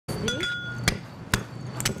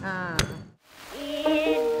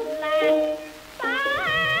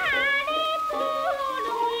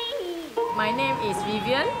My name is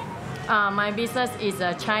Vivian. My business is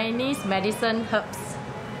Chinese medicine herbs.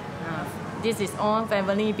 This is all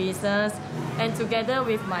family business, and together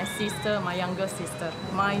with my sister, my younger sister,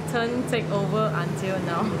 my turn take over until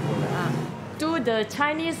now. Do the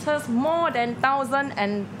Chinese herbs more than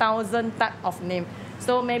 1,000 type of name.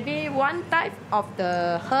 So maybe one type of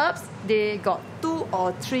the herbs, they got 2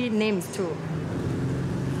 or 3 names too.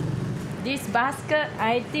 This basket,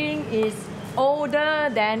 I think, is older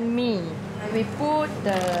than me. We put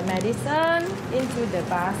the medicine into the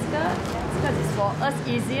basket because it's for us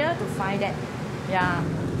easier to find that. Yeah.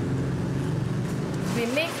 We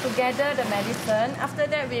mix together the medicine. After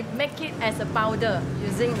that, we make it as a powder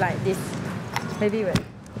using like this. Maybe wait.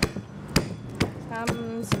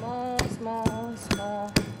 Some small.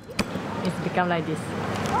 It's become like this.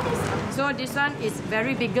 So this one is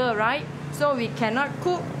very bigger, right? So we cannot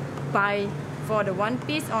cook for the one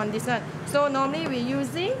piece on this one. So normally we're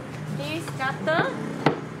using this cutter.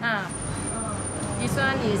 This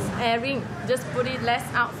one is airing. Just put it less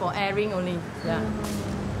out for airing only. Yeah.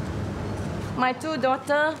 My 2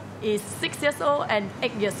 daughters is 6 years old and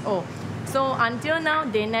 8 years old. So until now,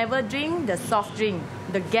 they never drink the soft drink.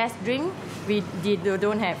 The gas drink, they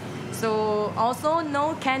don't have. So also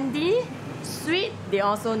no candy, sweet, they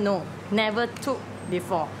also no. Never took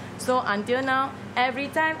before. So until now, every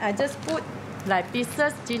time I just put like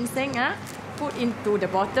pieces ginseng, put into the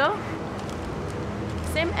bottle.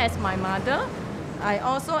 Same as my mother. I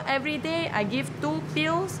also every day I give 2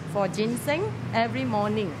 pills for ginseng every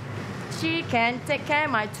morning. She can take care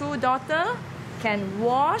of my 2 daughters, can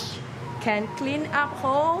wash, can clean up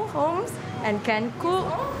whole homes, and can cook.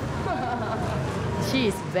 She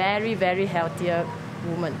is very, very healthier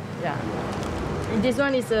woman. Yeah. And this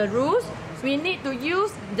one is a rule. We need to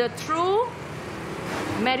use the true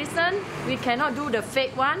medicine. We cannot do the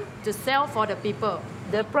fake one to sell for the people.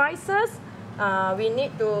 The prices, we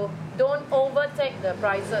need to don't overtake the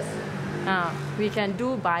prices. We can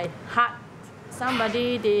do by heart.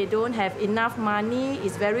 Somebody, they don't have enough money,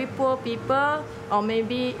 is very poor people, or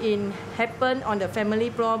maybe it happen on the family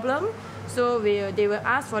problem. So they will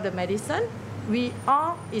ask for the medicine. We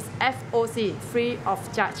all is FOC, free of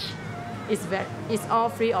charge. It's all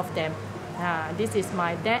free of them. This is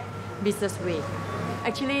my dad business way.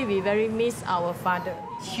 Actually, we very miss our father,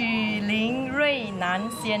 许林瑞南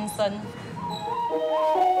先生.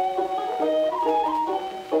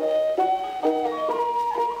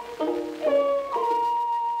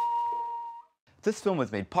 This film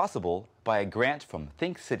was made possible by a grant from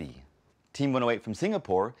Think City. Team 108 from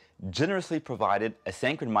Singapore generously provided a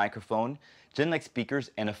Sanskrit microphone, Genlec speakers,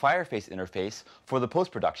 and a Fireface interface for the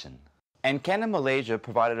post-production. And Canon Malaysia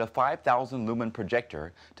provided a 5,000 lumen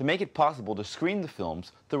projector to make it possible to screen the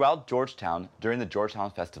films throughout Georgetown during the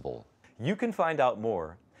Georgetown Festival. You can find out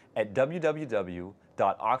more at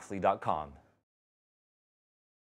www.oxley.com.